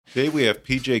Today we have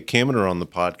PJ Kaminer on the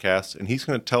podcast, and he's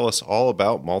going to tell us all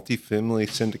about multifamily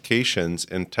syndications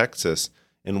in Texas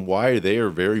and why they are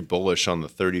very bullish on the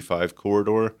 35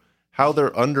 corridor, how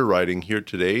they're underwriting here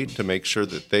today to make sure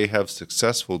that they have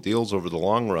successful deals over the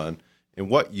long run, and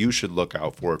what you should look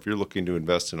out for if you're looking to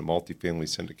invest in a multifamily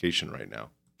syndication right now.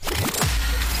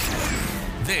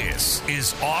 This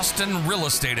is Austin Real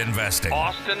Estate Investing.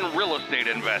 Austin Real Estate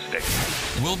Investing.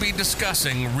 We'll be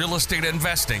discussing real estate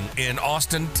investing in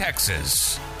Austin,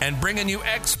 Texas, and bringing you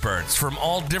experts from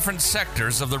all different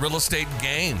sectors of the real estate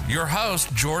game. Your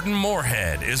host, Jordan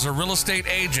Moorhead, is a real estate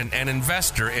agent and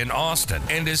investor in Austin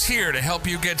and is here to help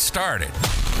you get started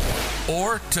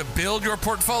or to build your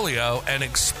portfolio and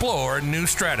explore new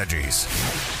strategies.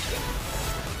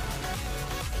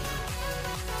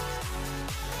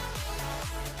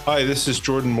 Hi, this is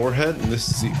Jordan Moorhead, and this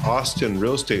is the Austin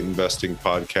Real Estate Investing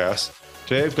Podcast.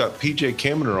 Today I've got PJ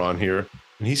Kaminer on here,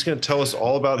 and he's going to tell us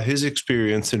all about his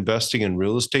experience investing in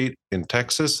real estate in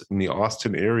Texas, in the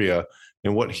Austin area,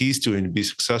 and what he's doing to be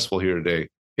successful here today.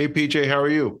 Hey, PJ, how are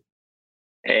you?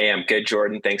 Hey, I'm good,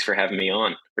 Jordan. Thanks for having me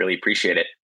on. Really appreciate it.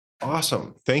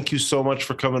 Awesome. Thank you so much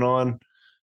for coming on.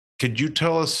 Could you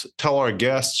tell our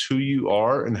guests who you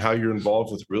are and how you're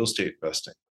involved with real estate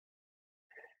investing?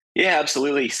 Yeah,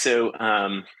 absolutely. So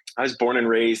I was born and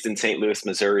raised in St. Louis,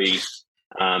 Missouri,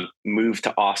 moved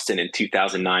to Austin in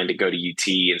 2009 to go to UT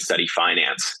and study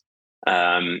finance.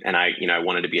 And I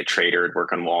wanted to be a trader and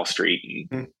work on Wall Street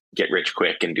and get rich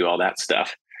quick and do all that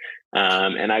stuff.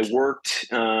 And I worked,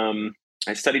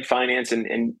 I studied finance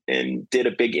and did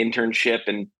a big internship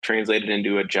and translated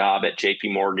into a job at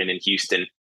JP Morgan in Houston,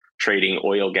 trading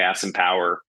oil, gas, and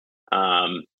power.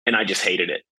 And I just hated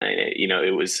it.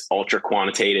 It was ultra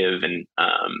quantitative, and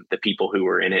the people who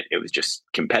were in it, it was just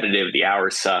competitive. The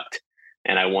hours sucked.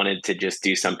 And I wanted to just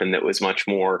do something that was much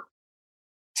more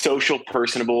social,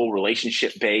 personable,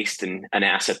 relationship based, and an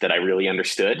asset that I really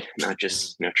understood, not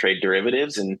just trade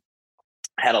derivatives. And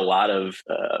had a lot of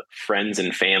friends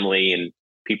and family and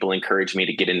people encouraged me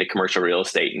to get into commercial real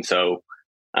estate. And so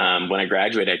when I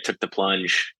graduated, I took the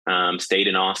plunge, stayed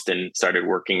in Austin, started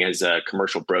working as a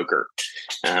commercial broker.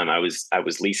 I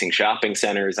was leasing shopping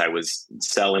centers. I was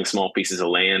selling small pieces of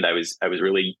land. I was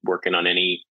really working on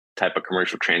any type of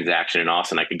commercial transaction in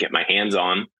Austin I could get my hands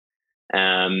on.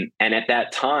 And at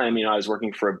that time, I was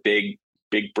working for a big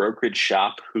brokerage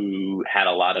shop who had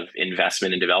a lot of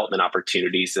investment and development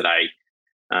opportunities that I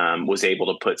was able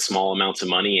to put small amounts of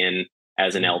money in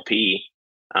as an LP.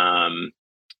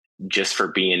 Just for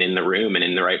being in the room and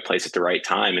in the right place at the right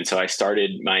time. And so I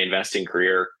started my investing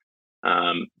career,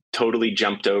 totally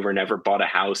jumped over, never bought a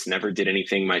house, never did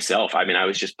anything myself. I mean, I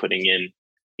was just putting in,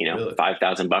 Really?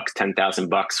 $5,000,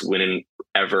 $10,000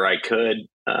 whenever I could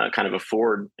kind of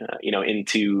afford,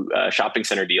 into shopping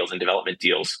center deals and development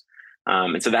deals.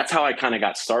 And so that's how I kind of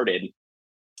got started.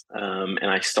 And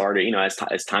I started,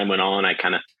 as time went on, I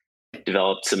kind of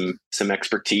developed some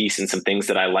expertise and some things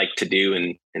that I like to do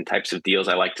and types of deals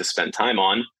I like to spend time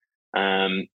on.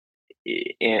 And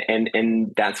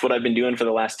that's what I've been doing for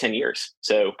the last 10 years.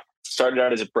 So started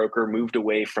out as a broker, moved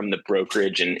away from the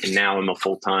brokerage, and now I'm a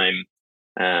full-time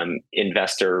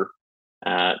investor,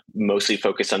 mostly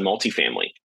focused on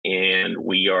multifamily. And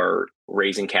we are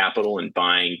raising capital and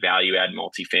buying value-add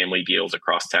multifamily deals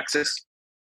across Texas.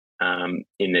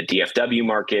 In the DFW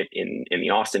market, in the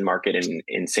Austin market, and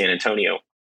in San Antonio.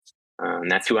 And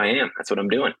that's who I am. That's what I'm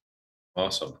doing.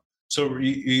 Awesome. So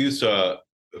you used a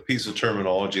piece of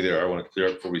terminology there I want to clear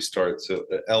up before we start. So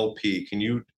LP, can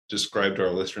you describe to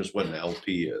our listeners what an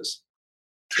LP is?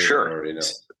 Sure. Already know.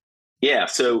 Yeah.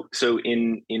 So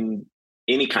in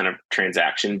any kind of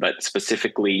transaction, but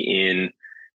specifically in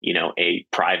a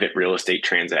private real estate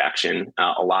transaction,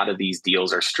 a lot of these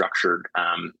deals are structured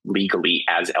legally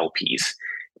as LPs.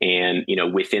 And,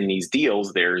 within these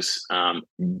deals, there's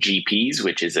GPs,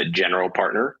 which is a general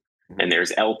partner, and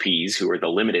there's LPs who are the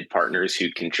limited partners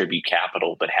who contribute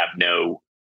capital but have no,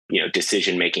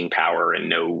 decision-making power and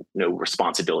no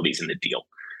responsibilities in the deal.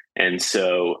 And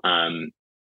so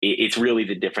it's really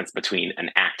the difference between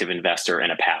an active investor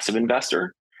and a passive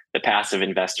investor. The passive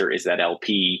investor is that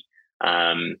LP.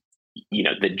 The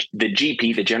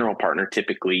GP, the general partner,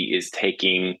 typically is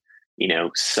taking,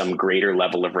 some greater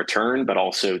level of return, but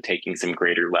also taking some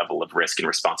greater level of risk and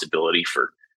responsibility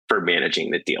for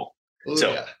managing the deal. Ooh,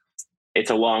 so yeah. It's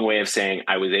a long way of saying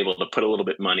I was able to put a little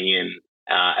bit money in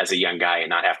as a young guy and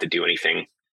not have to do anything,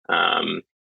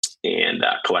 and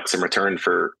collect some return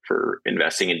for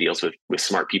investing in deals with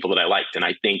smart people that I liked. And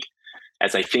I think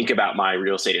as I think about my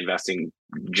real estate investing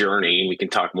journey, and we can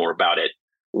talk more about it,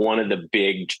 one of the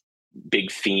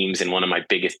big themes and one of my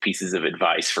biggest pieces of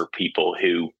advice for people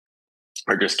who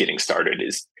are just getting started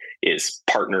is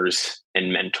partners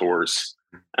and mentors,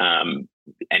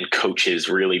 and coaches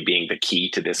really being the key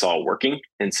to this all working.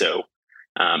 And so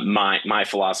my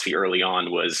philosophy early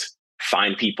on was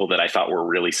find people that I thought were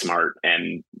really smart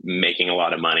and making a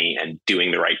lot of money and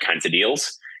doing the right kinds of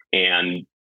deals, and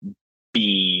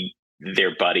be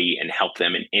their buddy and help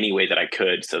them in any way that I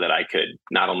could, so that I could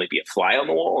not only be a fly on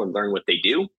the wall and learn what they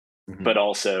do, but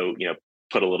also,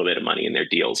 put a little bit of money in their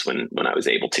deals when I was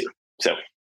able to. So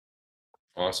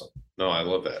awesome. No, I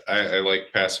love that. I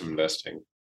like passive investing.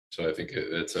 So I think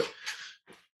it's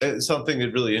something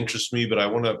that really interests me, but I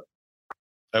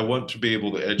want to be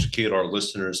able to educate our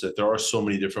listeners that there are so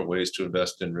many different ways to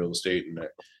invest in real estate.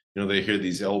 And they hear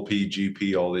these LP,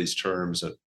 GP, all these terms,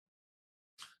 and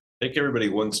I think everybody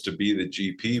wants to be the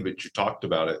GP, but you talked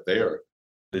about it there.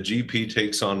 The GP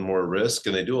takes on more risk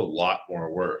and they do a lot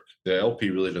more work. The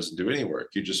LP really doesn't do any work.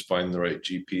 You just find the right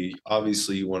GP.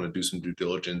 Obviously, you want to do some due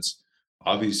diligence.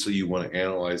 Obviously, you want to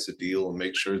analyze the deal and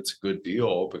make sure it's a good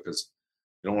deal, because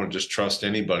you don't want to just trust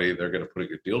anybody. They're going to put a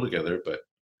good deal together. But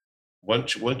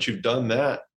once you've done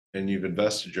that and you've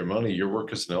invested your money, your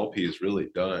work as an LP is really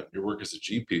done. Your work as a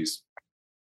GP is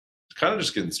kind of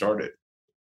just getting started.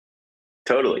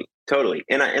 Totally.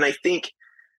 And I think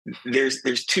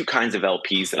there's two kinds of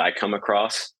LPs that I come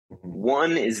across.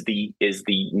 One is the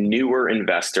newer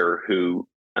investor who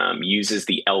uses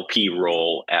the LP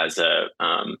role as a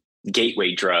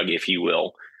gateway drug, if you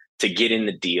will, to get in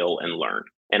the deal and learn.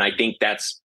 And I think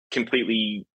that's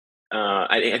completely.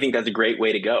 I think that's a great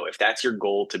way to go. If that's your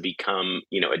goal, to become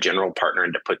a general partner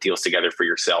and to put deals together for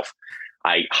yourself,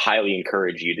 I highly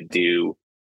encourage you to do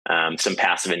some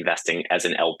passive investing as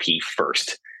an LP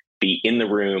first. Be in the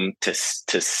room to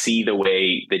see the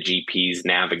way the GPs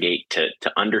navigate, to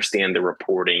understand the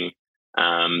reporting.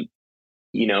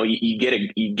 You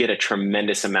get a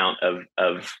tremendous amount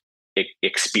of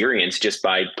experience just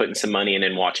by putting some money in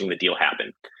and watching the deal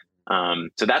happen.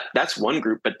 So that's one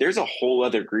group, but there's a whole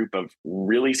other group of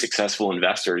really successful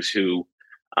investors who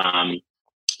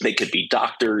they could be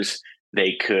doctors,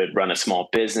 they could run a small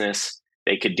business,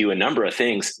 they could do a number of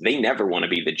things. They never want to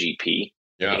be the GP.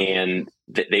 Yeah. And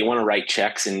they want to write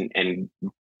checks and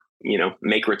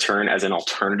make return as an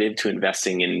alternative to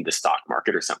investing in the stock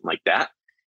market or something like that.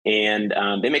 And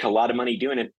they make a lot of money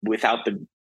doing it without the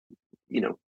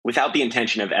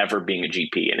intention of ever being a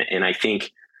GP. And I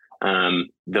think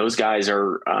those guys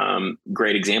are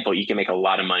great example. You can make a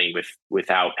lot of money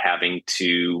without having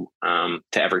to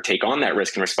ever take on that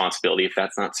risk and responsibility if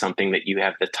that's not something that you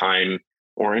have the time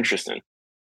or interest in.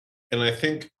 And I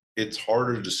think it's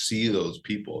harder to see those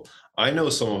people. I know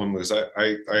some of them because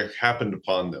I happened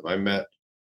upon them. I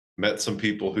met some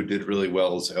people who did really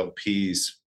well as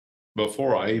LPs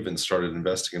before I even started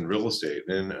investing in real estate.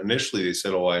 And initially they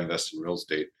said, "Oh, I invest in real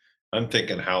estate." I'm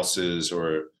thinking houses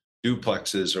or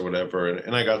duplexes or whatever.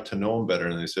 And I got to know them better.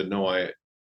 And they said, "No, I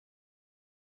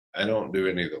don't do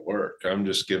any of the work. I'm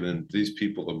just giving these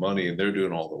people the money and they're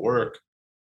doing all the work."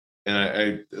 And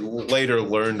I later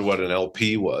learned what an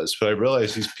LP was, but I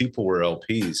realized these people were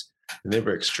LPs and they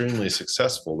were extremely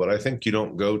successful. But I think you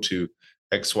don't go to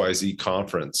XYZ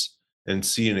conference and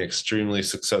see an extremely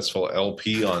successful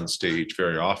LP on stage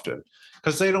very often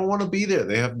because they don't want to be there.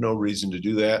 They have no reason to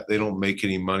do that. They don't make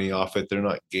any money off it. They're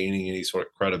not gaining any sort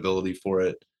of credibility for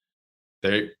it.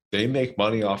 They make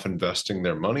money off investing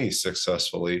their money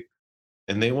successfully,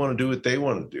 and they want to do what they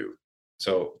want to do.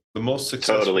 So the most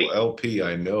successful LP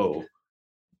I know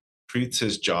treats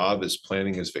his job as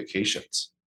planning his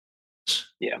vacations.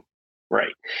 Yeah,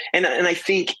 right. And I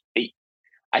think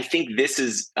this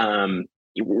is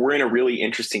we're in a really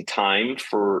interesting time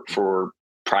for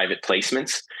private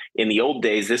placements. In the old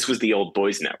days, this was the old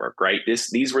boys network, right?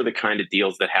 These were the kind of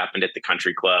deals that happened at the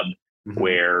country club,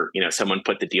 where someone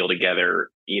put the deal together.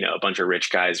 A bunch of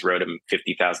rich guys wrote them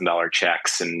 $50,000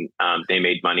 checks, and they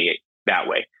made money that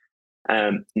way.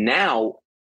 Now,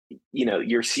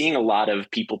 you're seeing a lot of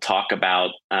people talk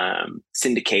about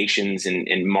syndications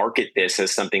and market this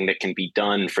as something that can be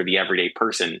done for the everyday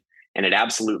person, and it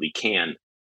absolutely can.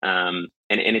 And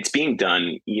it's being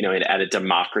done, at a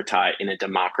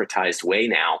democratized way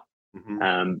now.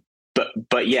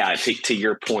 But yeah, to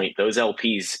your point, those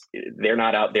LPs, they're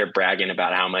not out there bragging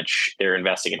about how much they're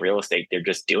investing in real estate. They're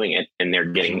just doing it, and they're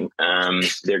getting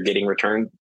return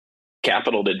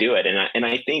capital to do it. And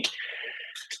I think,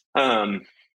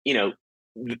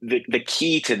 the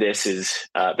key to this is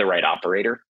the right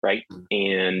operator, right?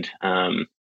 And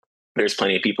there's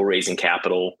plenty of people raising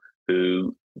capital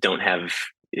who don't have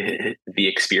the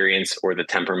experience or the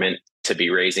temperament to be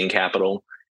raising capital.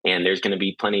 And there's going to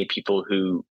be plenty of people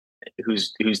who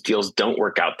whose deals don't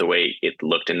work out the way it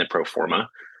looked in the pro forma.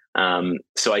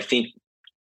 So I think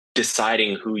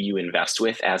deciding who you invest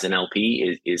with as an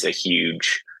LP is a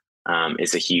huge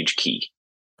key.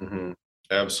 Mm-hmm.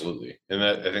 Absolutely. And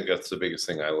I think that's the biggest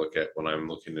thing I look at when I'm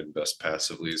looking to invest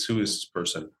passively is, who is this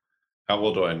person? How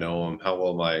well do I know them? How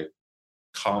well am I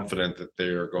confident that they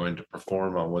are going to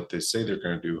perform on what they say they're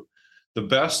going to do? The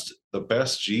best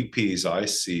GPs I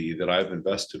see that I've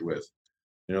invested with,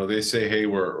 they say, hey,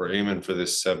 we're aiming for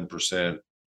this 7%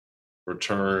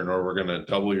 return, or we're going to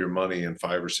double your money in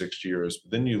 5 or 6 years.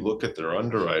 But then you look at their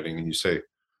underwriting and you say,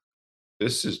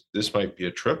 this might be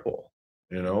a triple,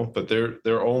 but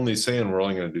they're only saying we're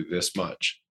only going to do this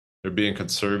much. They're being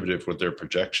conservative with their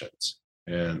projections.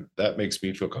 And that makes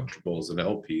me feel comfortable as an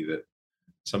LP that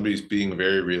somebody's being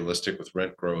very realistic with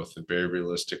rent growth and very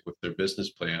realistic with their business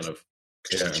plan of,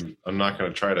 I'm not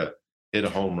going to try to hit a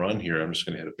home run here. I'm just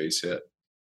going to hit a base hit.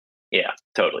 Yeah,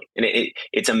 totally. And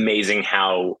it's amazing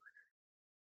how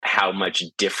much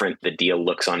different the deal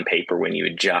looks on paper when you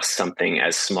adjust something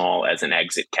as small as an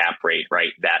exit cap rate,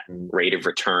 right? That rate of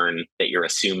return that you're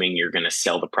assuming you're going to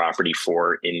sell the property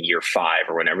for in year 5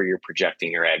 or whenever you're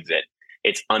projecting your exit.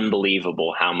 It's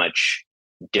unbelievable how much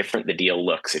different the deal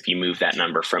looks if you move that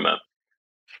number from a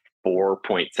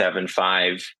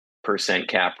 4.75%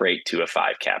 cap rate to a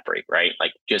 5 cap rate, right?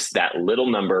 Like just that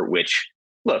little number, which,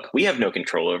 look, we have no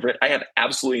control over it. I have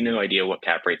absolutely no idea what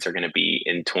cap rates are going to be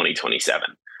in 2027.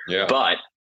 Yeah. But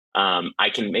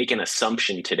I can make an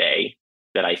assumption today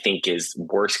that I think is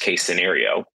worst case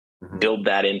scenario, build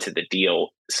that into the deal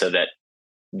so that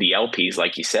the LPs,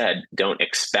 like you said, don't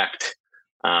expect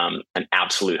an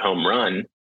absolute home run.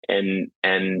 And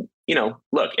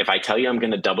look, if I tell you I'm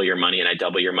going to double your money and I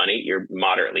double your money, you're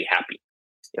moderately happy.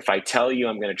 If I tell you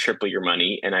I'm going to triple your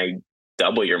money and I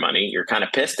double your money, you're kind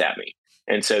of pissed at me.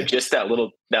 And so just that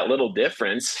little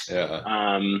difference,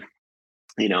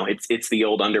 it's the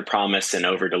old under promise and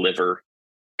over deliver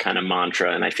kind of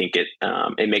mantra. And I think it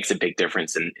makes a big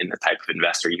difference in the type of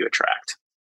investor you attract.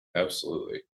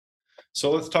 Absolutely.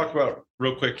 So let's talk about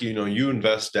real quick, you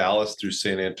invest Dallas through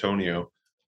San Antonio.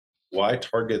 Why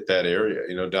target that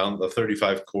area, down the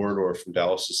 35 corridor from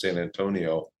Dallas to San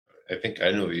Antonio? I think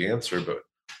I know the answer, but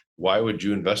why would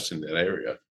you invest in that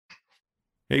area?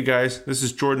 Hey guys, this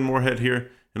is Jordan Moorhead here,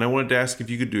 and I wanted to ask if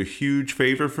you could do a huge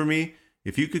favor for me.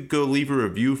 If you could go leave a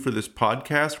review for this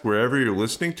podcast wherever you're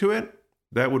listening to it,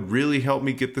 that would really help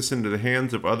me get this into the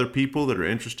hands of other people that are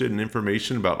interested in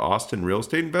information about Austin real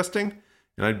estate investing,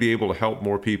 and I'd be able to help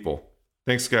more people.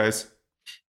 Thanks, guys.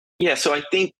 Yeah, so I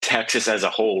think Texas as a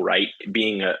whole, right,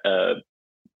 being a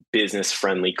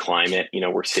business-friendly climate,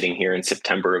 we're sitting here in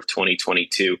September of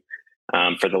 2022.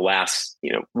 For the last,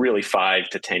 really 5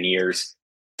 to 10 years,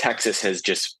 Texas has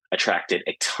just attracted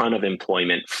a ton of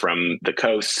employment from the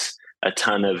coasts, a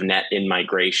ton of net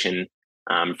in-migration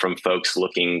from folks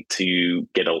looking to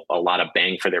get a lot of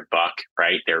bang for their buck,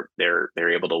 right? They're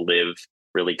able to live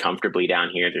really comfortably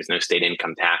down here. There's no state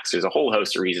income tax. There's a whole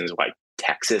host of reasons why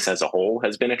Texas as a whole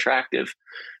has been attractive.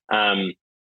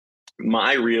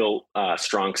 My real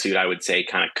strong suit, I would say,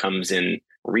 kind of comes in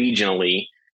regionally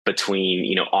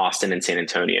between Austin and San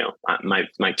Antonio.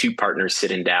 My 2 partners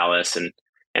sit in Dallas, and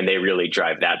they really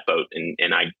drive that boat,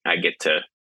 and I get to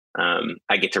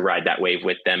ride that wave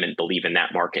with them and believe in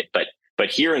that market. But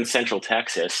here in Central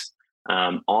Texas,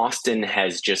 Austin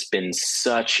has just been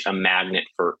such a magnet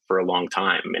for a long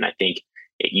time, and I think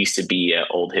it used to be an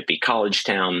old hippie college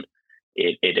town.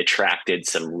 It attracted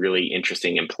some really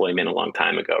interesting employment a long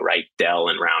time ago, right? Dell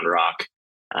and Round Rock,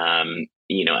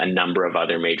 a number of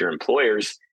other major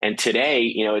employers. And today,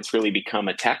 it's really become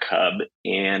a tech hub,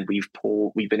 and we've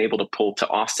been able to pull to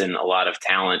Austin a lot of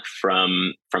talent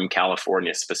from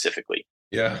California specifically.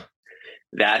 Yeah.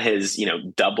 That has,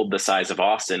 doubled the size of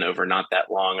Austin over not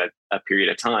that long a period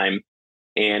of time.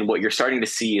 And what you're starting to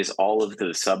see is all of the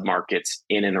submarkets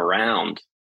in and around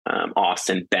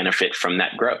Austin benefit from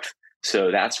that growth.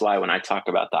 So that's why when I talk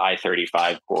about the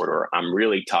I-35 corridor, I'm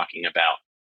really talking about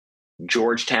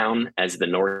Georgetown as the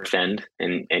north end.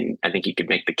 And I think you could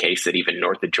make the case that even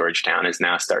north of Georgetown is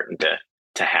now starting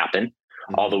to happen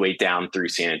all the way down through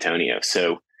San Antonio.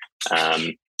 So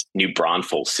New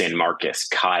Braunfels, San Marcos,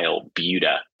 Kyle,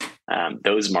 Buda,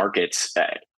 those markets,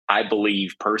 I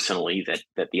believe personally that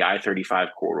the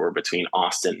I-35 corridor between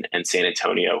Austin and San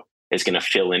Antonio is going to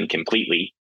fill in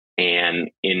completely. And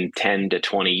in 10 to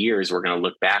 20 years, we're going to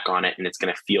look back on it and it's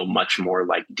going to feel much more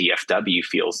like DFW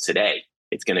feels today.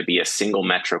 It's going to be a single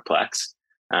metroplex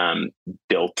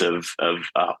built of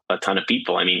a ton of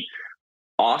people. I mean,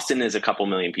 Austin is a couple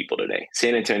million people today.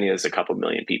 San Antonio is a couple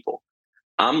million people.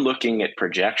 I'm looking at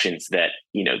projections that,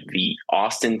 the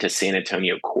Austin to San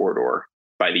Antonio corridor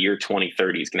by the year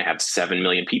 2030 is going to have 7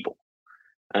 million people.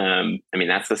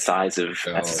 That's the size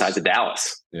of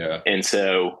Dallas. Yeah. And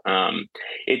so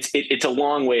it's a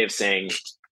long way of saying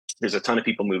there's a ton of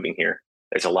people moving here.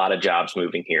 There's a lot of jobs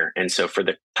moving here. And so for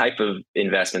the type of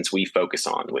investments we focus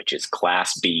on, which is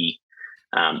Class B,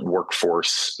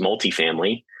 workforce,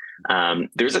 multifamily,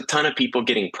 there's a ton of people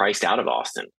getting priced out of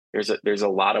Austin. There's a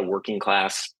lot of working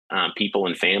class people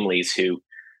and families who,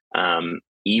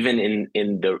 even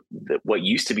in the what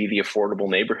used to be the affordable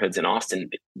neighborhoods in Austin,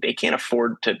 they can't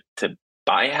afford to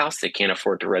buy a house. They can't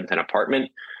afford to rent an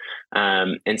apartment,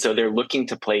 and so they're looking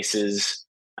to places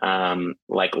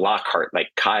like Lockhart, like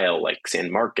Kyle, like San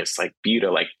Marcos, like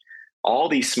Buda, like all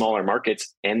these smaller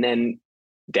markets, and then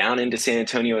down into San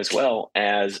Antonio as well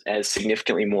as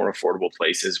significantly more affordable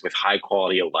places with high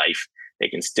quality of life. They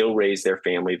can still raise their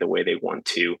family the way they want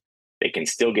to. They can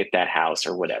still get that house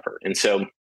or whatever. And so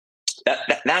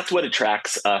that's what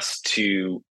attracts us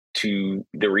to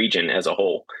the region as a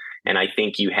whole. And I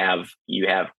think you have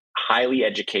highly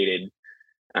educated,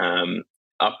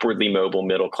 upwardly mobile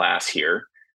middle class here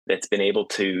that's been able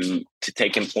to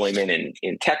take employment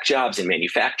in tech jobs and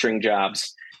manufacturing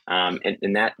jobs.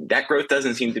 And that growth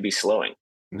doesn't seem to be slowing.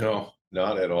 No,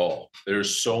 not at all.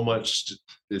 There's so much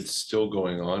that's still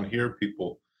going on here.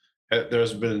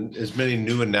 There's been as many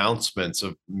new announcements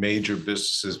of major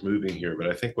businesses moving here, but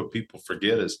I think what people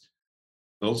forget is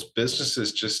those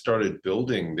businesses just started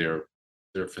building their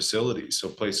facilities. So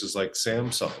places like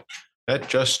Samsung, that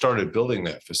just started building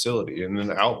that facility. And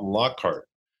then out in Lockhart,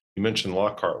 you mentioned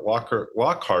Lockhart.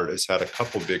 Lockhart has had a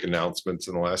couple big announcements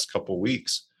in the last couple of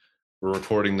weeks. We're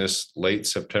recording this late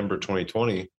September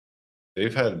 2020.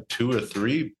 They've had 2 or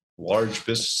 3 large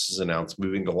businesses announced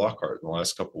moving to Lockhart in the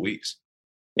last couple of weeks.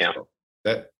 Yeah,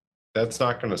 so that's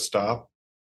not going to stop,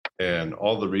 and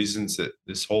all the reasons that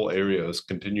this whole area has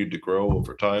continued to grow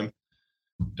over time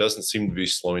doesn't seem to be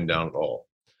slowing down at all.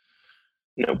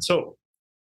 No. So,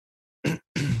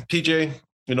 PJ,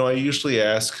 I usually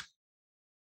ask,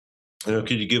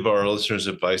 could you give our listeners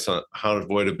advice on how to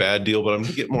avoid a bad deal? But I'm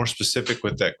going to get more specific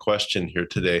with that question here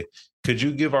today. Could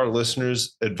you give our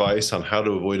listeners advice on how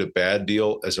to avoid a bad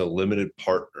deal as a limited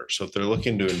partner? So if they're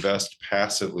looking to invest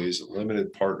passively as a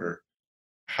limited partner,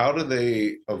 how do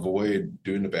they avoid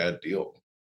doing a bad deal?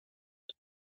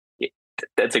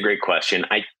 That's a great question.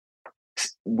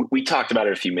 We talked about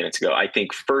it a few minutes ago. I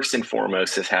think first and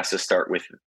foremost, this has to start with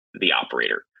the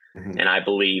operator. Mm-hmm. And I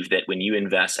believe that when you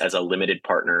invest as a limited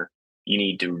partner, you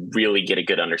need to really get a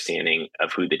good understanding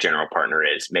of who the general partner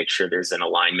is. Make sure there's an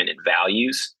alignment in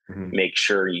values. Mm-hmm. Make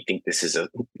sure you think this is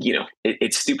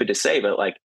it's stupid to say, but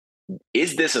like,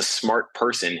 is this a smart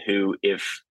person who,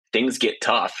 if things get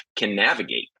tough, can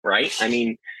navigate, right? I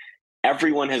mean,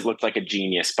 everyone has looked like a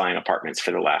genius buying apartments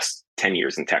for the last 10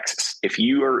 years in Texas. If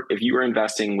you are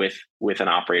investing with an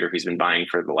operator who's been buying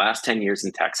for the last 10 years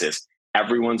in Texas,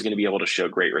 everyone's going to be able to show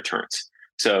great returns.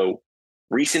 So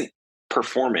recent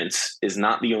performance is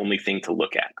not the only thing to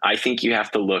look at. I think you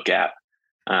have to look at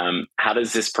how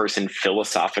does this person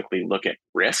philosophically look at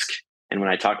risk? And when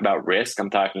I talk about risk, I'm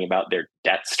talking about their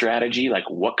debt strategy. Like,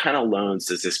 what kind of loans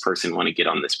does this person want to get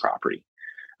on this property?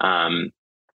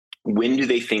 When do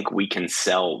they think we can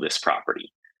sell this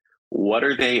property? What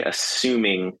are they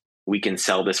assuming we can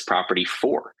sell this property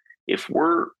for? If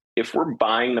we're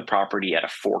buying the property at a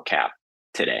 4 cap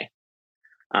today,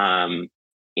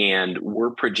 and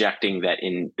we're projecting that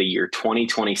in the year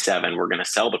 2027, we're going to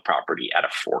sell the property at a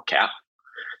 4 cap,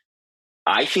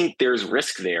 I think there's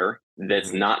risk there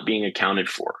that's not being accounted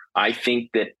for. I think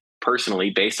that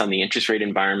personally, based on the interest rate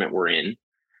environment we're in,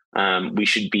 we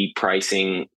should be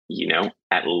pricing,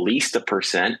 at least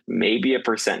 1%, maybe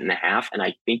 1.5%. And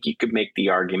I think you could make the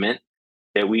argument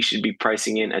that we should be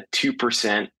pricing in a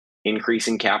 2% increase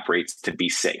in cap rates to be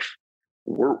safe.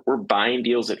 We're buying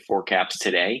deals at 4 caps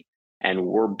today, and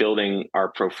we're building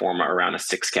our pro forma around a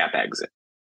 6 cap exit.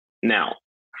 Now,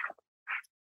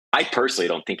 I personally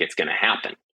don't think it's going to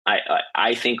happen.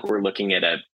 I think we're looking at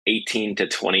a 18 to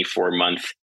 24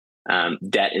 month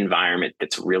debt environment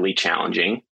that's really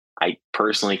challenging. I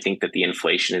personally think that the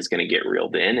inflation is going to get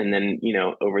reeled in, and then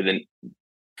over the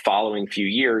following few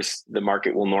years, the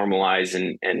market will normalize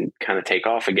and kind of take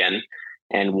off again,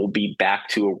 and we'll be back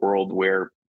to a world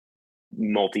where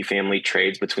multifamily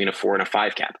trades between a 4 and a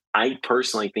 5 cap. I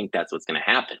personally think that's what's going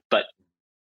to happen, but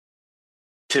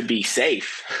to be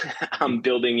safe, I'm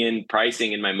building in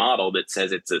pricing in my model that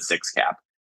says it's a 6 cap,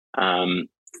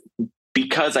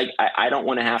 because I don't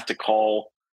want to have to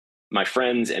call my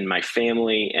friends and my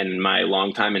family and my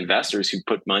longtime investors who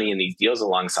put money in these deals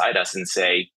alongside us and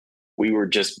say, we were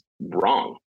just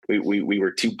wrong. We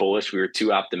were too bullish. We were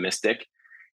too optimistic.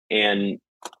 And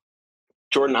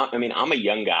Jordan, I'm a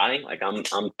young guy. Like I'm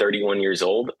 31 years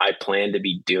old. I plan to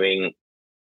be doing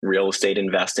real estate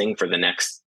investing for the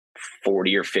next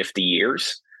 40 or 50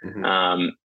 years. Mm-hmm.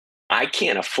 I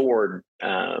can't afford,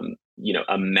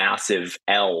 a massive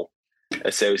L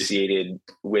associated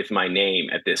with my name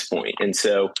at this point. And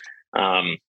so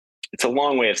it's a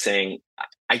long way of saying,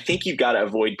 I think you've got to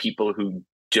avoid people who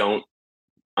don't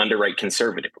underwrite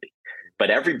conservatively, but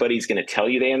everybody's going to tell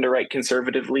you they underwrite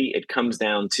conservatively. It comes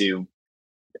down to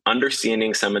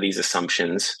understanding some of these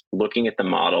assumptions, looking at the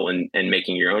model and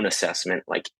making your own assessment.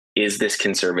 Like, is this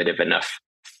conservative enough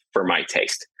for my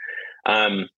taste?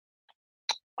 I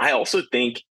also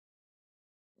think,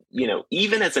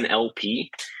 even as an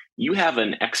LP, you have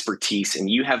an expertise and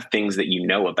you have things that you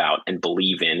know about and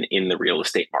believe in the real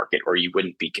estate market, or you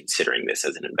wouldn't be considering this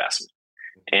as an investment.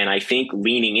 And I think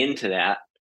leaning into that,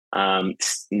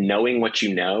 knowing what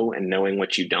you know and knowing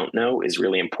what you don't know is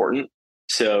really important.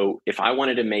 So if I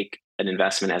wanted to make an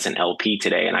investment as an LP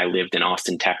today, and I lived in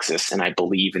Austin, Texas, and I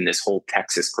believe in this whole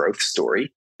Texas growth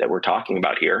story that we're talking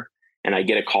about here, and I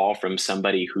get a call from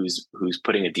somebody who's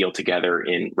putting a deal together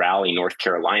in Raleigh, North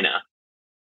Carolina,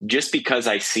 just because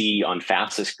I see on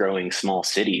fastest growing small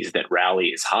cities that Raleigh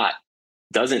is hot,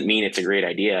 doesn't mean it's a great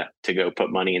idea to go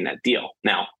put money in that deal.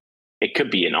 Now, it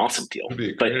could be an awesome deal. It could be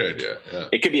a great idea. Yeah.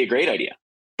 It could be a great idea.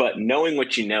 But knowing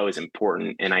what you know is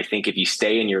important. And I think if you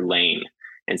stay in your lane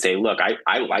and say, look,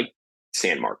 I like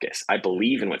San Marcos. I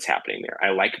believe in what's happening there. I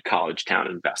like a college town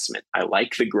investment. I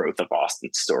like the growth of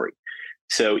Austin's story.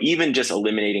 So even just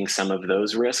eliminating some of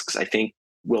those risks, I think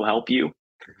will help you.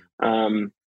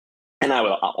 And I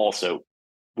will also,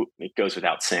 it goes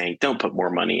without saying, don't put more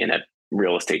money in a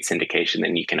real estate syndication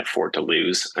than you can afford to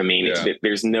lose. I mean,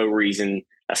 there's no reason,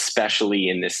 especially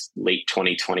in this late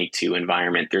 2022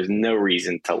 environment, there's no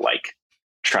reason to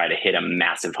try to hit a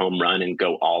massive home run and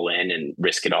go all in and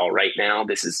risk it all right now.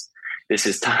 This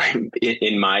is time,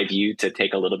 in my view, to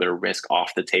take a little bit of risk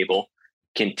off the table,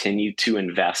 continue to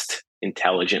invest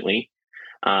intelligently,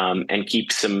 and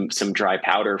keep some dry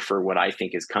powder for what I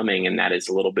think is coming. And that is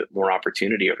a little bit more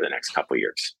opportunity over the next couple of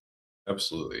years.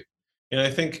 Absolutely. And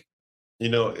I think,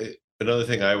 another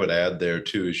thing I would add there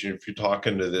too, is if you're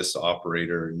talking to this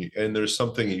operator and there's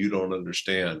something you don't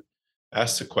understand,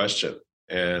 ask the question,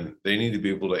 and they need to be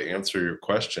able to answer your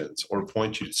questions or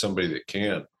point you to somebody that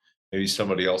can, maybe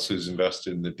somebody else who's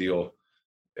invested in the deal.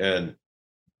 And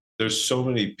there's so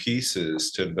many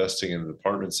pieces to investing in an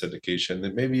apartment syndication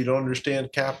that maybe you don't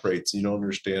understand cap rates, you don't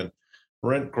understand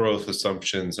rent growth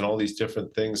assumptions and all these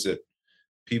different things that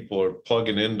people are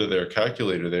plugging into their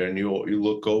calculator there. And you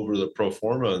look over the pro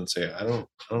forma and say, I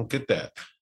don't get that.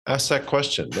 Ask that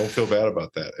question. Don't feel bad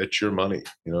about that. It's your money.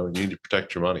 You need to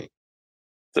protect your money.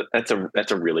 So that's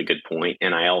a really good point.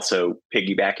 And I also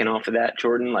piggybacking off of that,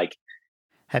 Jordan,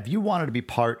 have you wanted to be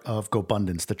part of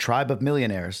GoBundance, the tribe of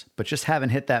millionaires, but just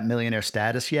haven't hit that millionaire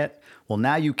status yet? Well,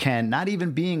 now you can, not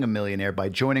even being a millionaire, by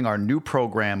joining our new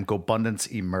program, GoBundance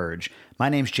Emerge. My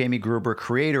name's Jamie Gruber,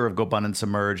 creator of GoBundance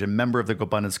Emerge and member of the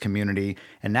GoBundance community.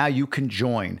 And now you can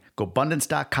join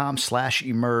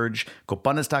GoBundance.com/emerge,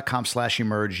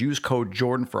 GoBundance.com/emerge. Use code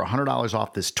Jordan for $100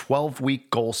 off this 12-week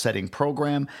goal-setting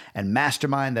program and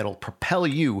mastermind that'll propel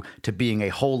you to being a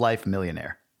whole life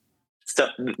millionaire. So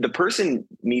the person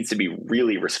needs to be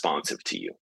really responsive to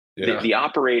you. Yeah. The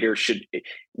operator should,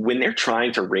 when they're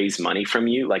trying to raise money from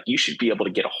you, you should be able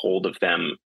to get a hold of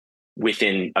them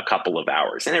within a couple of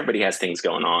hours. And everybody has things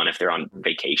going on. If they're on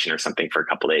vacation or something for a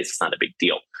couple of days, it's not a big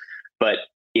deal. But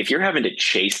if you're having to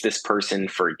chase this person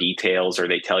for details, or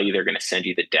they tell you they're going to send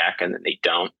you the deck and then they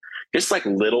don't, just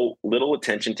little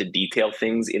attention to detail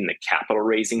things in the capital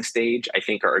raising stage, I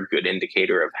think are a good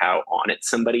indicator of how on it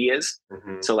somebody is.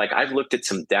 Mm-hmm. So I've looked at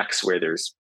some decks where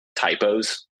there's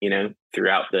typos,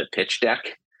 throughout the pitch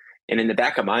deck. And in the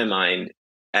back of my mind,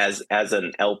 as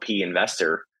an LP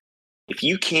investor, if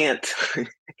you can't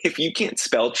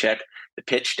spell check the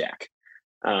pitch deck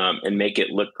and make it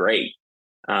look great,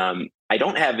 I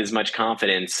don't have as much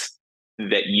confidence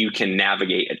that you can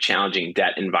navigate a challenging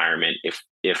debt environment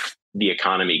if the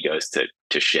economy goes to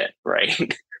shit,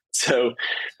 right? So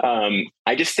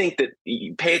I just think that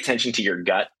you pay attention to your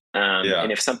gut. And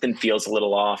if something feels a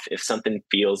little off, if something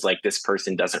feels like this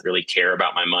person doesn't really care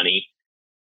about my money,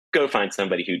 go find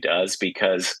somebody who does,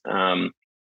 because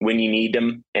when you need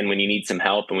them and when you need some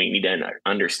help and when you need to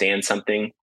understand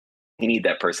something, you need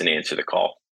that person to answer the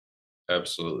call.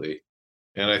 Absolutely.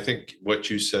 And I think what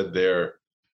you said there,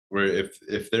 where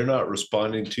if they're not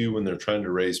responding to you when they're trying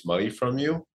to raise money from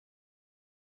you,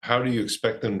 how do you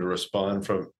expect them to respond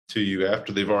to you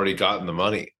after they've already gotten the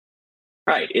money.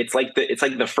 Right. It's like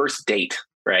the first date,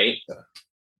 right? Yeah.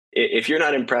 If you're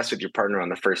not impressed with your partner on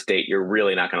the first date, you're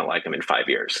really not going to like them in 5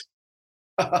 years.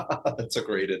 That's a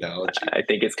great analogy. I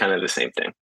think it's kind of the same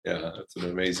thing. Yeah, that's an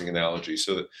amazing analogy.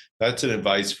 So that's an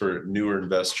advice for newer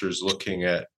investors looking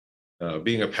at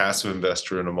being a passive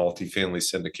investor in a multifamily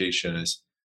syndication is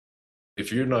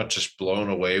if you're not just blown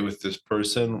away with this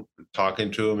person,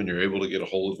 talking to them and you're able to get a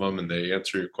hold of them and they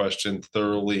answer your question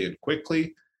thoroughly and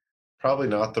quickly, probably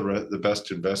not the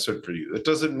best investor for you. That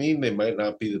doesn't mean they might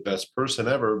not be the best person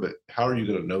ever, but how are you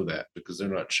going to know that? Because they're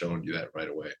not showing you that right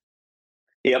away.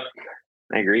 Yep,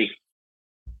 I agree.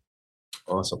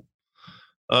 Awesome.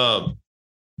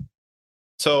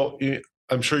 So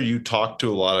I'm sure you talk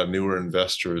to a lot of newer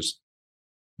investors.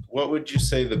 What would you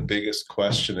say the biggest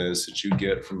question is that you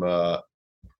get from a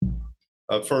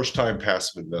first-time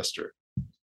passive investor?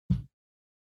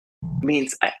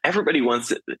 Means everybody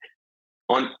wants it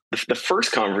on the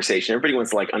first conversation. Everybody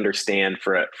wants to like understand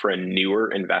for a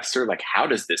newer investor, like, how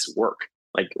does this work?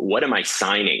 Like, what am I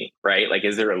signing, right? Like,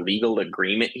 is there a legal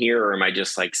agreement here, or am I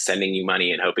just like sending you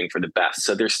money and hoping for the best?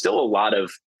 So there's still a lot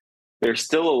of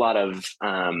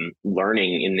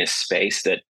learning in this space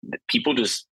that people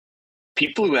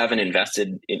who haven't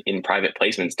invested in private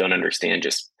placements don't understand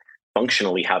just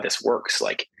functionally how this works.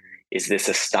 Like, is this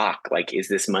a stock? Like, is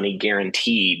this money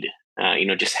guaranteed?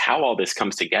 Just how all this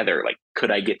comes together. Like,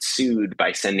 could I get sued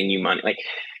by sending you money? Like,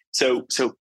 so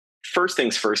first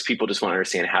things first, people just want to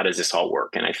understand, how does this all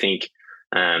work? And I think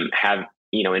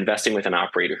investing with an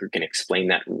operator who can explain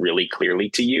that really clearly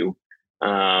to you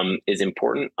is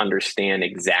important. Understand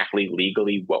exactly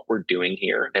legally what we're doing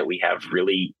here, that we have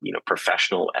really,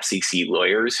 professional SEC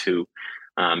lawyers who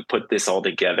put this all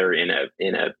together in a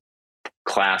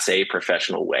Class A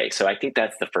professional way. So I think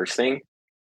that's the first thing.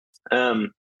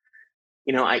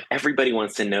 Everybody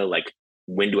wants to know, like,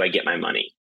 when do I get my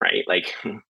money, right? Like,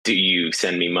 do you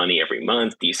send me money every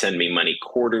month? Do you send me money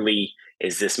quarterly?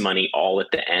 Is this money all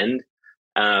at the end?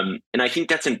 And I think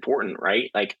that's important, right?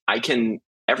 Like,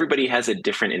 everybody has a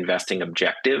different investing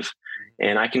objective,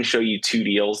 and I can show you 2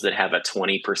 deals that have a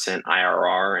 20%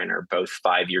 IRR and are both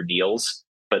 5-year deals,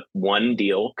 but one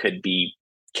deal could be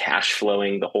cash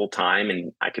flowing the whole time,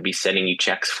 and I could be sending you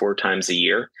checks 4 times a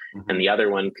year. Mm-hmm. And the other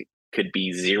one could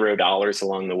be $0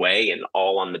 along the way and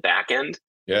all on the back end.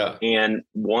 Yeah. And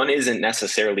one isn't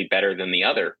necessarily better than the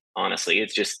other. Honestly,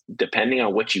 it's just depending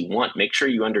on what you want. Make sure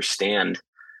you understand,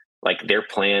 like, their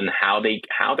plan, how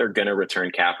they're going to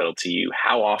return capital to you,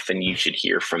 how often you should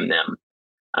hear from them,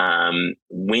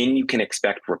 when you can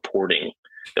expect reporting,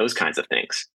 those kinds of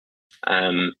things.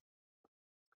 And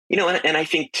I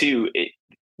think too,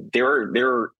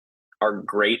 there are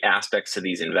great aspects to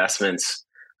these investments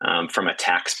from a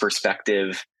tax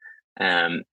perspective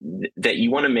that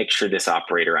you want to make sure this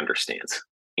operator understands.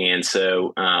 And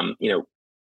so,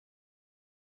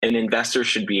 an investor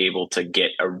should be able to get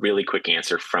a really quick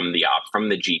answer from the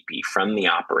GP, from the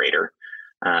operator,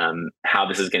 how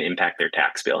this is going to impact their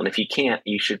tax bill. And if you can't,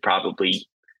 you should probably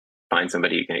find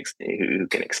somebody who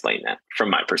can explain that from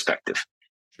my perspective.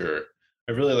 Sure.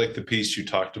 I really like the piece you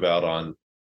talked about on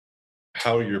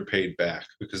how you're paid back,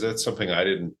 because that's something I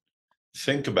didn't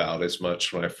think about as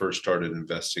much when I first started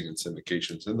investing in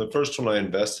syndications. And the first one I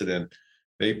invested in,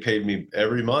 they paid me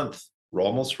every month,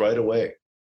 almost right away.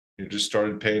 You just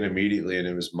started paying immediately, and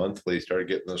it was monthly. Started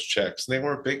getting those checks, and they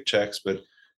weren't big checks, but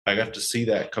I got to see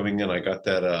that coming in. I got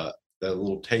that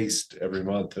little taste every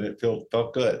month, and it felt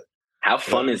good. How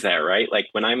fun is that, right? Like,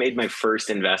 when I made my first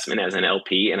investment as an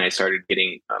LP, and I started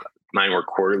getting mine were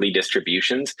quarterly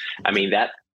distributions. I mean,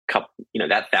 that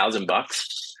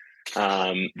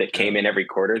 $1,000 that came in every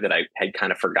quarter that I had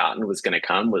kind of forgotten was going to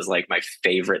come was like my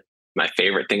favorite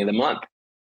thing of the month.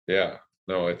 Yeah.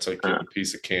 No, it's like a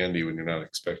piece of candy when you're not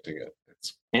expecting it.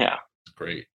 It's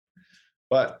great.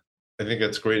 But I think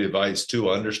that's great advice too.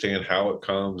 Understand how it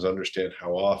comes, understand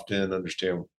how often,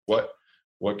 understand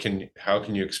how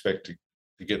can you expect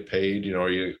to get paid? Are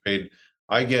you paid?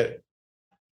 I get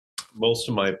most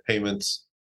of my payments.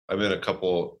 I'm in a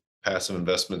couple passive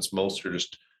investments. Most are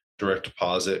just direct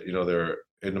deposit. They're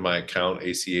into my account,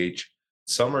 ACH.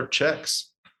 Some are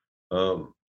checks.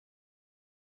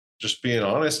 Just being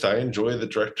honest, I enjoy the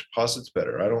direct deposits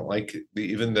better. I don't like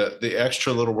even the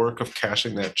extra little work of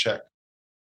cashing that check.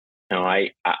 No,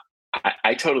 I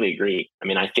totally agree. I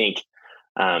mean, I think,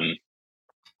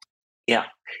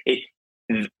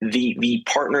 the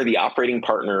partner, the operating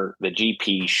partner, the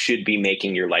GP should be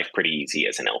making your life pretty easy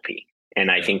as an LP.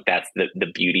 And I think that's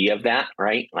the beauty of that,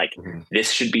 right? Like,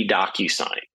 This should be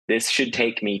DocuSign. This should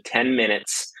take me 10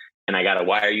 minutes, and I got to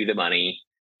wire you the money.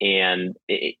 And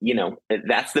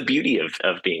that's the beauty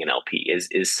of being an LP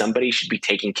is somebody should be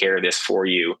taking care of this for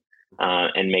you,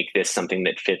 and make this something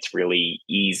that fits really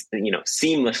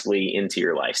seamlessly into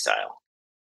your lifestyle.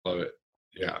 Love it.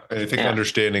 Yeah. And I think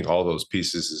understanding all those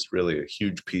pieces is really a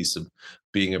huge piece of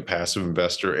being a passive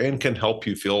investor, and can help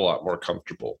you feel a lot more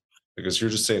comfortable, because you're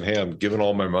just saying, hey, I'm giving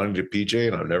all my money to PJ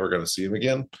and I'm never going to see him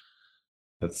again.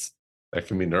 That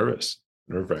can be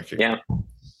nerve-wracking. Yeah.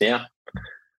 Yeah.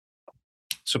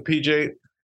 So PJ,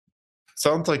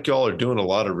 sounds like y'all are doing a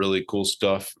lot of really cool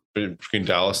stuff between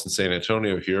Dallas and San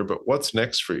Antonio here, but what's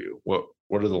next for you? What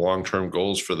are the long-term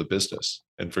goals for the business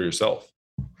and for yourself?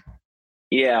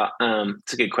 Yeah,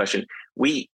 it's a good question.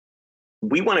 We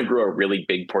want to grow a really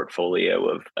big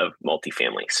portfolio of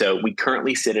multifamily. So we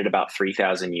currently sit at about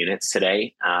 3,000 units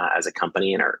today as a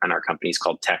company, and our company is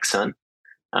called TexSun,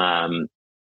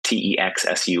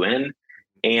 TEXSUN.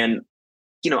 And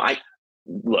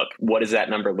what does that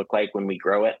number look like when we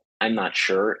grow it? I'm not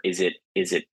sure. Is it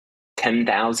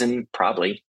 10,000?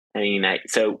 Probably. I mean,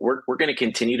 so we're going to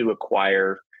continue to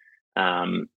acquire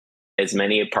as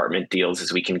many apartment deals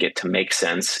as we can get to make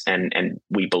sense and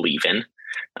we believe in.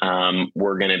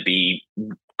 We're going to be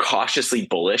cautiously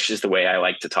bullish is the way I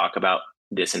like to talk about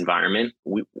this environment.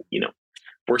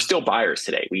 We're still buyers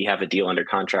today. We have a deal under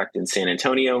contract in San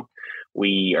Antonio.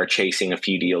 We are chasing a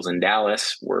few deals in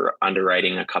Dallas. We're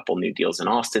underwriting a couple new deals in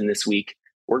Austin this week.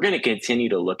 We're going to continue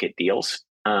to look at deals.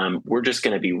 We're just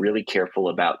going to be really careful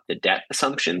about the debt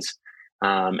assumptions.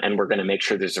 And we're going to make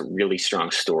sure there's a really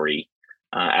strong story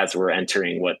as we're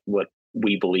entering what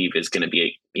we believe is going to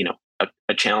be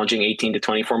a challenging 18 to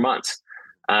 24 months.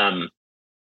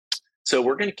 So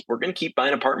we're going to keep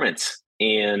buying apartments,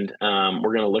 and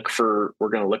we're going to look for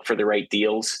the right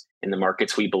deals in the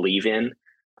markets we believe in.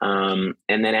 And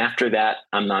then after that,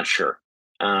 I'm not sure.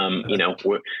 We're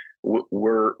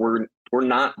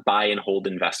not buy and hold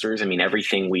investors. I mean,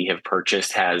 everything we have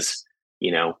purchased has,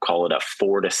 call it a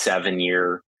 4 to 7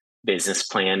 year business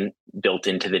plan built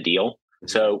into the deal.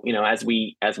 So, as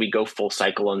we go full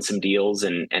cycle on some deals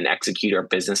and execute our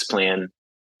business plan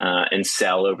and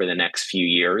sell over the next few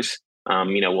years,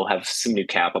 we'll have some new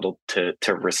capital to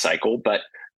recycle. But,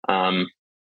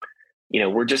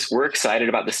 we're excited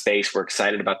about the space. We're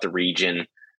excited about the region,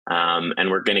 and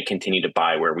we're going to continue to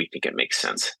buy where we think it makes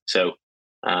sense. So,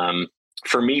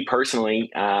 for me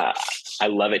personally, I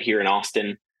love it here in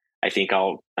Austin. I think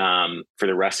I'll, for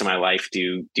the rest of my life,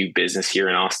 do business here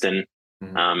in Austin,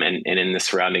 and in the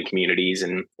surrounding communities.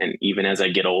 And even as I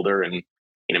get older and,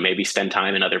 maybe spend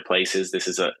time in other places, this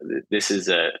is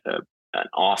an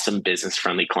awesome business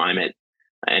friendly climate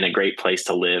and a great place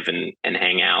to live and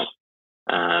hang out.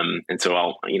 And so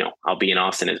I'll be in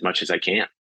Austin as much as I can.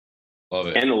 Love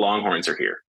it. And the Longhorns are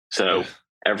here. So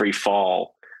every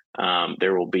fall,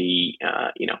 there will be,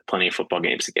 plenty of football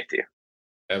games to get to.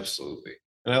 Absolutely.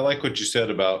 And I like what you said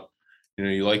about,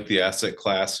 you like the asset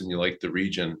class and you like the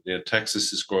region.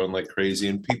 Texas is growing like crazy,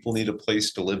 and people need a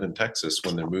place to live in Texas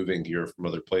when they're moving here from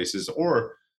other places,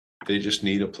 or they just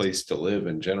need a place to live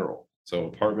in general. So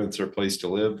apartments are a place to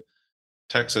live.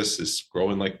 Texas is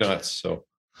growing like nuts. So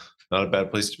not a bad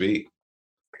place to be.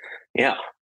 Yeah.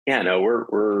 Yeah, no,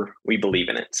 we believe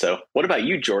in it. So what about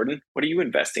you, Jordan? What are you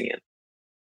investing in?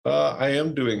 I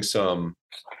am doing some,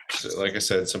 like I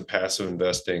said, some passive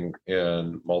investing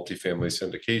in multifamily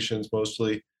syndications,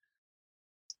 mostly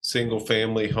single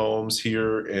family homes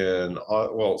here in,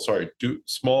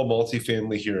 small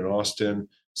multifamily here in Austin,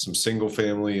 some single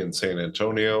family in San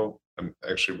Antonio. I'm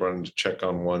actually running to check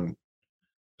on one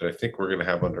that I think we're going to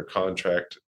have under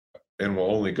contract, and we'll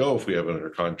only go if we have it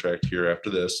under contract here after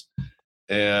this,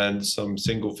 and some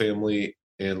single family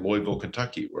in Louisville,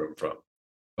 Kentucky, where I'm from.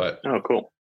 But oh,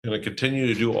 cool. I'm going to continue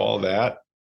to do all that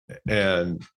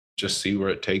and just see where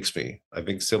it takes me. I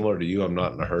think similar to you, I'm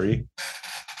not in a hurry,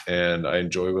 and I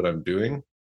enjoy what I'm doing,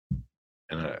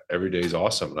 and every day is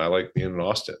awesome, and I like being in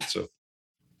Austin. So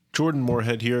Jordan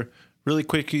Moorhead here. Really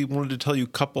quickly, wanted to tell you a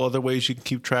couple other ways you can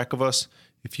keep track of us.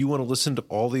 If you want to listen to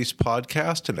all these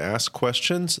podcasts and ask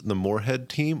questions, the Moorhead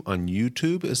team on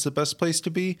YouTube is the best place to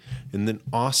be. And then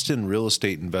Austin Real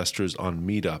Estate Investors on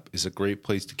Meetup is a great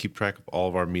place to keep track of all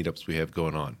of our meetups we have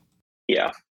going on.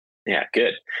 Yeah. Yeah,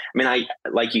 good. I mean,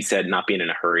 like you said, not being in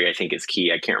a hurry, I think is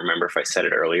key. I can't remember if I said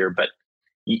it earlier, but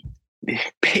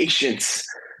patience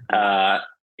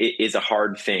is a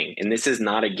hard thing. And this is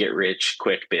not a get rich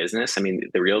quick business. I mean,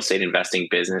 the real estate investing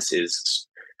business is,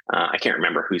 I can't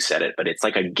remember who said it, but it's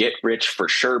like a get rich for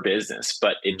sure business,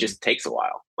 but it just takes a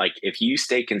while. Like if you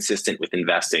stay consistent with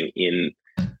investing in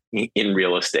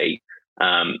real estate,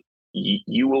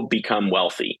 you will become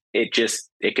wealthy. It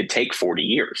could take 40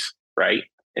 years, right?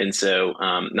 And so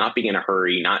not being in a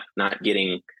hurry, not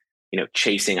getting,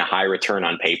 chasing a high return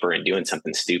on paper and doing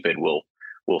something stupid will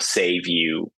save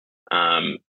you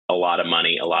a lot of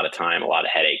money, a lot of time, a lot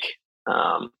of headache,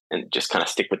 and just kind of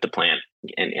stick with the plan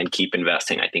and keep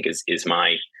investing, I think is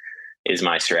my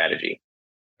strategy.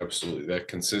 Absolutely. That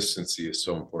consistency is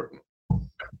so important.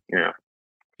 Yeah.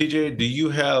 PJ, do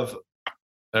you have,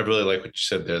 I really like what you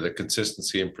said there, the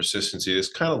consistency and persistency.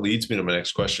 This kind of leads me to my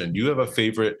next question. Do you have a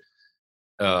favorite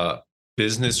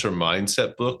business or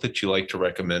mindset book that you like to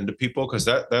recommend to people? Because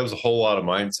that was a whole lot of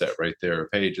mindset right there.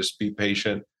 Hey, just be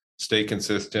patient, stay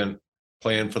consistent,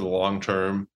 plan for the long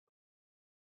term.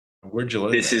 Where'd you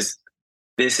learn this?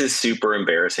 This is super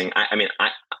embarrassing. I mean,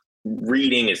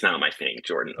 reading is not my thing,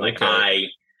 Jordan. Like okay.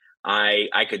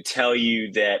 I could tell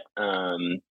you that,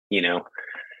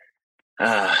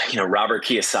 Robert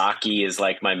Kiyosaki is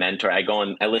like my mentor. I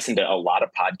listen to a lot of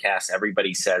podcasts.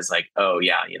 Everybody says like, oh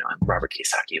yeah, Robert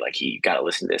Kiyosaki, like you got to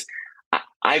listen to this.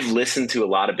 I've listened to a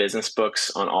lot of business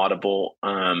books on Audible.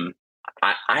 I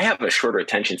have a shorter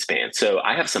attention span. So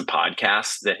I have some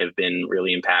podcasts that have been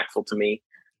really impactful to me.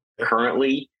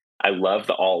 Currently, I love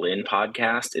the All In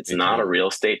podcast. It's not a real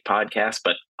estate podcast,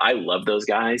 but I love those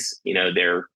guys.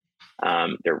 They're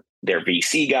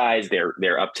VC guys.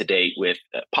 They're up to date with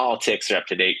politics. They're up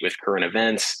to date with current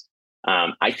events.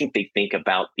 I think they think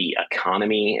about the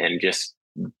economy and just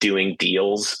doing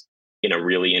deals in a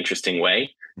really interesting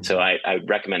way. Mm-hmm. So I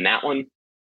recommend that one.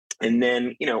 And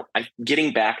then,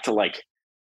 getting back to like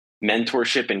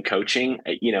mentorship and coaching,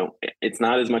 it's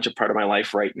not as much a part of my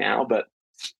life right now, but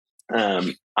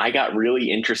I got really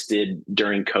interested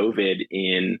during COVID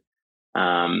in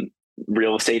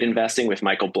real estate investing with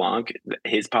Michael Blank,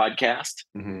 his podcast.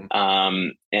 Mm-hmm.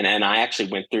 And I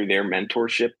actually went through their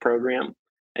mentorship program.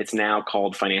 It's now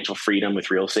called Financial Freedom with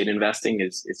Real Estate Investing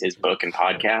is his book and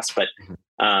podcast. But,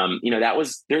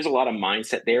 there's a lot of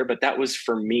mindset there, but that was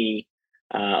for me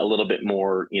a little bit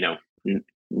more,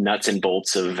 nuts and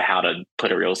bolts of how to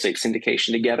put a real estate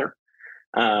syndication together.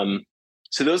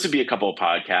 So those would be a couple of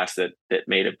podcasts that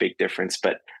made a big difference,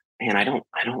 but man, I don't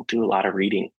do a lot of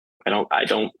reading.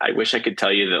 I wish I could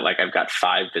tell you that like I've got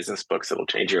 5 business books that'll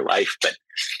change your life, but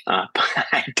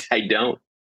I don't.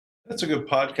 That's a good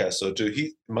podcast. So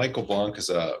Michael Blank is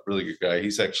a really good guy.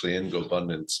 He's actually in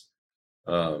GoBundance.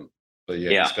 But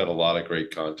he's got a lot of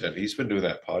great content. He's been doing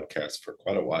that podcast for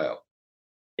quite a while.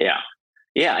 Yeah.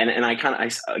 Yeah. And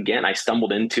I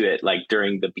stumbled into it like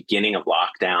during the beginning of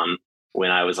lockdown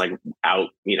when I was like out,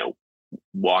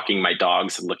 walking my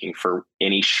dogs and looking for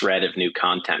any shred of new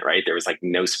content, right? There was like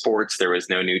no sports, there was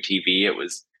no new TV. It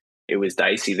was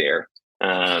dicey there.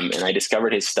 And I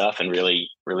discovered his stuff and really,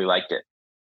 really liked it.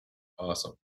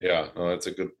 Awesome. Yeah, no, that's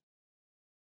a good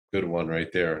one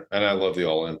right there. And I love the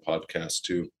All In podcast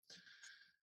too.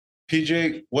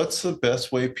 PJ, what's the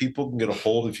best way people can get a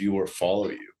hold of you or follow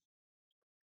you?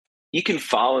 You can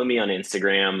follow me on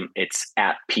Instagram. It's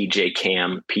at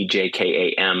PJKam,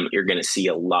 PJKAM. You're going to see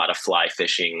a lot of fly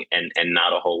fishing and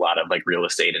not a whole lot of like real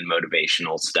estate and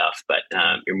motivational stuff. But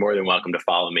you're more than welcome to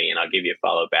follow me and I'll give you a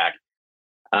follow back.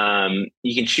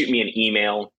 You can shoot me an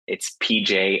email. It's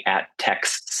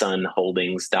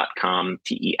pj@texsunholdings.com,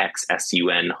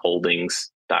 TEXSUN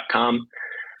holdings.com.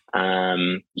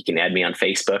 You can add me on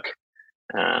Facebook.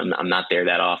 I'm not there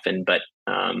that often, but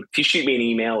if you shoot me an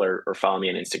email or follow me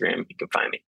on Instagram, you can find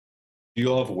me. You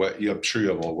all have I'm sure you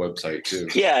have a website too.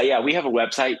 Yeah. We have a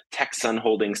website,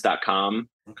 texsunholdings.com.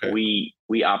 Okay.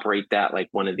 We operate that like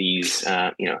one of these,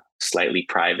 slightly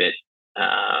private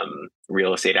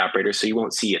real estate operators. So you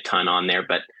won't see a ton on there,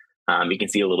 but you can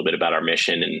see a little bit about our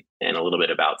mission and a little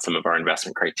bit about some of our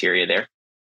investment criteria there.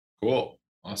 Cool.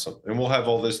 Awesome. And we'll have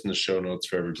all this in the show notes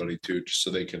for everybody too, just so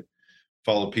they can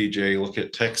follow PJ, look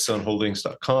at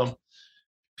texsunholdings.com.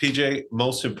 PJ,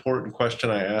 most important question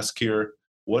I ask here,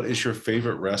 what is your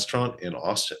favorite restaurant in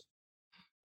Austin?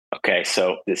 Okay,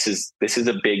 so this is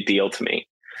a big deal to me.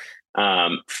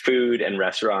 Food and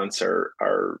restaurants are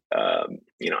I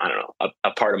don't know,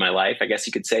 a part of my life, I guess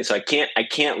you could say. So I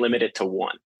can't limit it to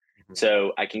one. Mm-hmm.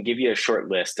 So I can give you a short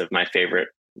list of my favorite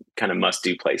kind of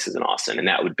must-do places in Austin, and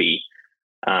that would be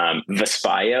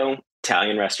Vespaio,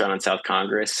 Italian restaurant on South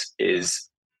Congress, is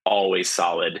always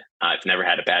solid. I've never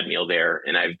had a bad meal there,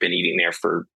 and I've been eating there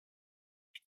for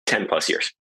 10 plus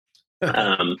years.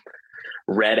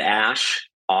 Red Ash,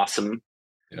 awesome.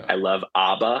 Yeah. I love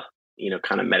Abba,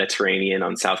 kind of Mediterranean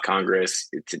on South Congress.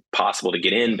 It's impossible to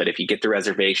get in, but if you get the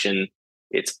reservation,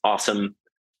 it's awesome.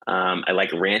 I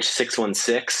like Ranch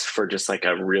 616 for just like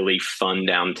a really fun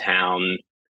downtown.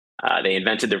 They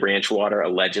invented the ranch water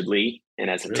allegedly, and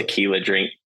as a tequila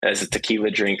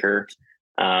drinker,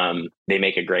 they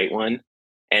make a great one.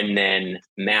 And then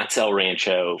Matt's El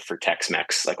Rancho for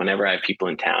Tex-Mex. Like whenever I have people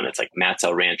in town, it's like Matt's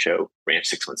El Rancho, Ranch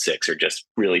 616 are just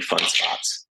really fun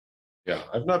spots. Yeah,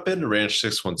 I've not been to Ranch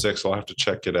 616. I'll have to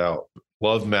check it out.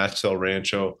 Love Matt's El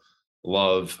Rancho.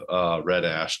 Love Red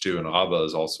Ash too. And Abba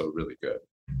is also really good.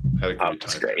 Had a great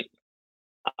time. Great.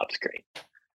 Abba's great.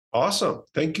 Awesome.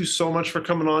 Thank you so much for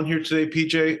coming on here today,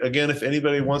 PJ. Again, if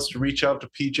anybody wants to reach out to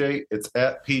PJ, it's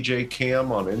at PJCam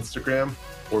on Instagram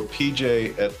or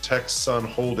PJ at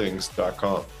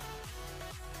TexSunHoldings.com.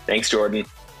 Thanks, Jordan.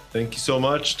 Thank you so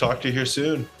much. Talk to you here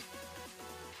soon.